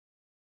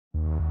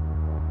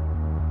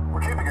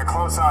a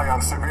close eye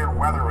on severe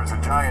weather as a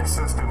giant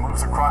system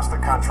moves across the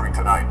country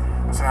tonight.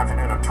 This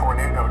afternoon, a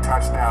tornado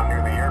touched down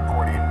near the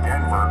airport in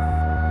Denver.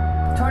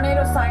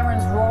 Tornado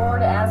sirens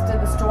roared, as did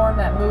the storm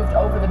that moved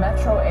over the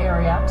metro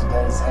area.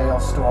 Today's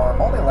hailstorm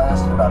only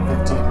lasted about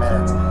 15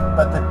 minutes,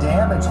 but the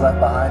damage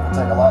left behind will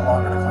take a lot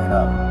longer to clean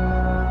up.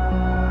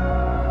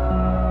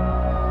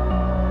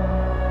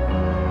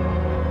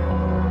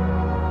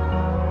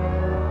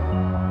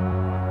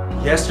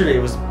 Yesterday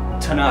was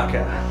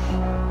Tanaka.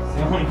 It's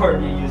the only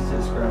word you used to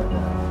describe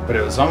that. But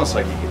it was almost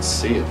like you could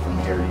see it from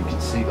here. You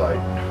could see, like,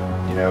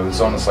 you know, it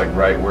was almost like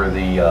right where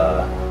the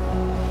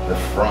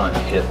front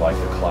hit like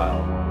the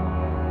cloud.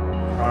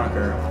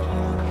 Tanaka.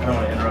 I don't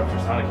want to interrupt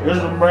your Sonic here. This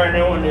is a brand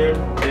new one, dude.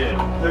 Dude,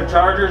 their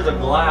charger's a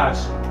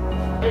glass.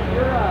 If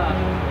you're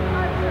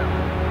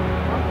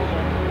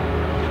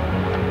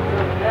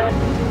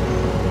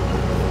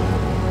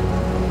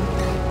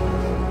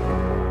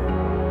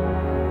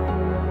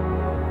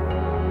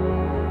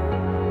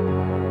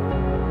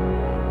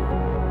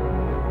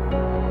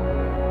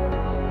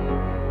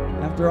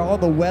After all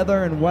the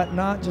weather and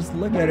whatnot, just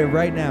look at it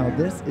right now.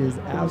 This is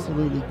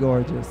absolutely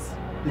gorgeous.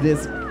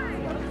 This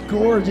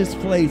gorgeous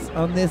place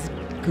on this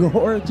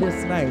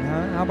gorgeous night,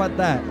 huh? How about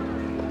that?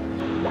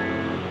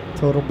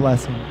 Total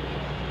blessing.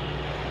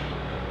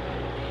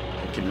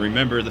 I can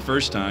remember the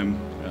first time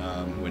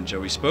when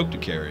Joey spoke to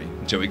Kerry.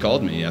 Joey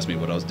called me, he asked me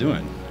what I was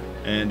doing.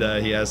 And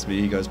he asked me,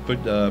 he goes,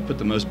 put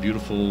the most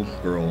beautiful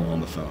girl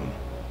on the phone.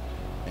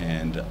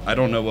 And I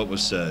don't know what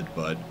was said,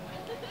 but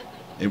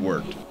it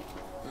worked.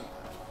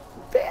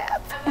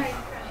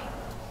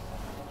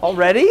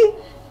 Already?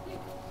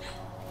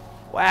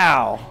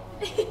 Wow.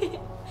 You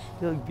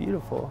look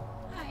beautiful.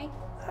 Hi.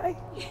 Hi.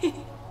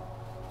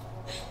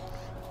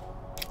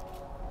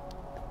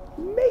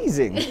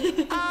 Amazing.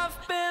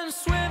 I've been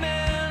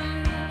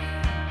swimming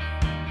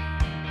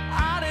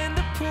out in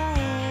the pool,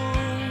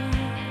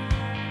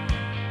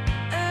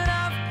 and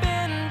I've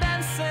been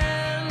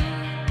dancing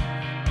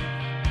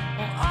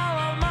all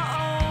on my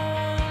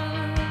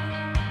own,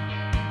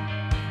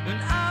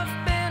 and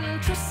I've been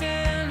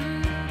tracing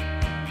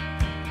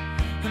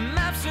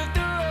maps of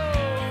the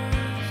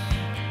roads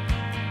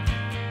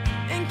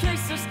in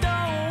case this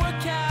don't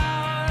work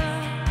out,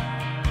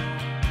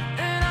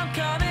 and I'm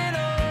coming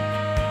home.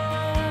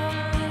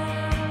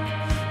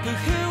 But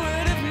who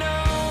would have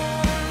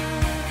known?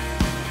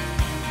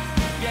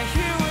 Yeah,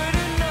 who would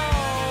have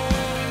known?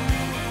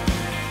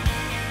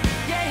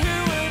 Yeah, who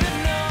would have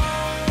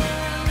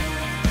known?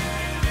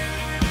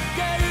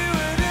 Yeah, who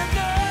would have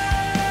known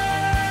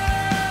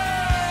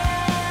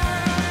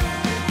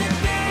that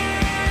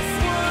this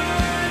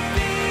would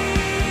be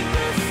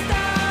the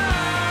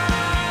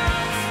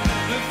stars?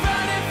 But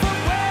running from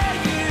where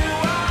you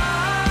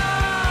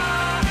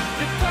are,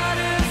 the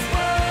party's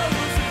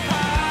worlds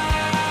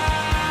apart,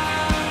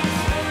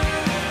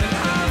 and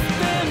I've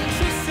been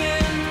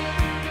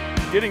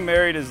chasing. Getting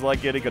married is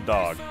like getting a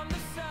dog.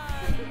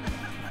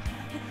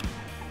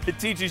 It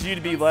teaches you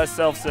to be less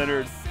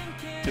self-centered,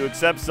 to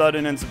accept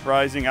sudden and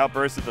surprising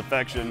outbursts of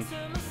affection,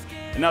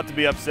 and not to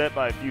be upset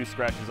by a few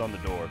scratches on the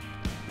door.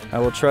 I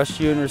will trust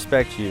you and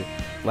respect you,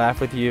 laugh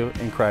with you,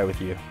 and cry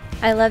with you.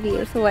 I love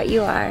you for what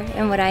you are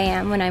and what I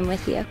am when I'm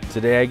with you.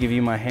 Today I give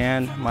you my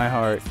hand, my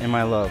heart, and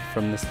my love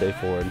from this day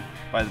forward.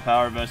 By the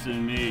power vested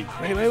in me.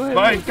 Wait.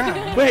 By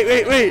God.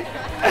 Wait.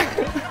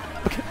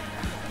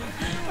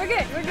 We're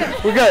good, we're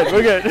good. We're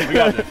good. We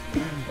got this.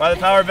 By the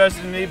power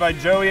vested in me by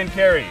Joey and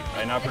Kerry,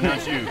 I now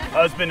pronounce you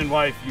husband and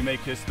wife. You may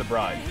kiss the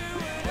bride.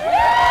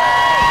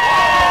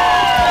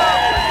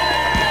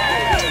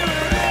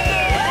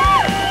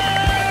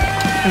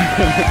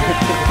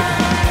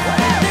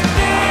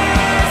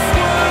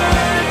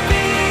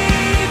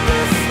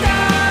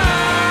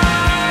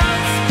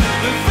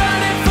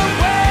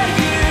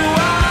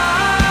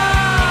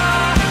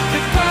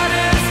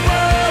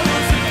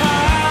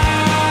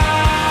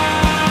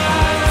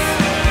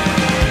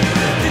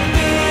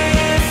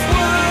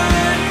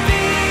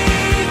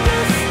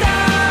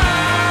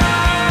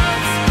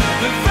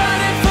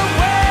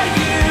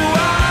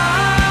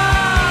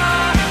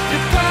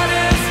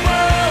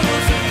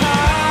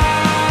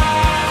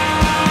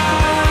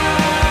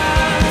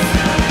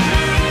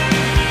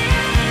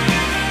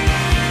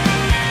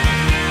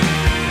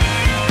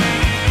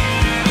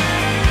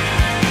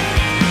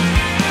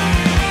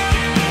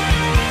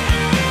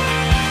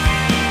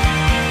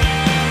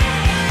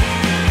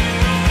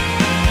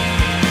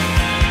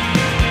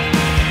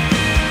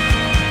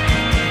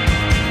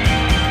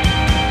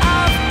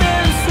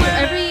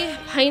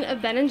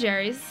 Of Ben &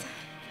 Jerry's.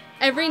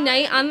 Every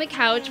night on the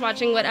couch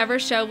watching whatever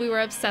show we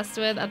were obsessed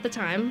with at the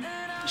time.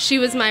 She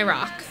was my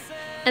rock.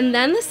 And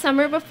then the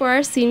summer before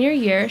our senior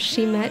year,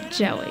 she met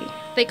Joey.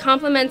 They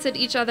complemented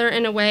each other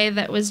in a way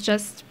that was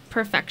just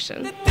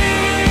perfection. This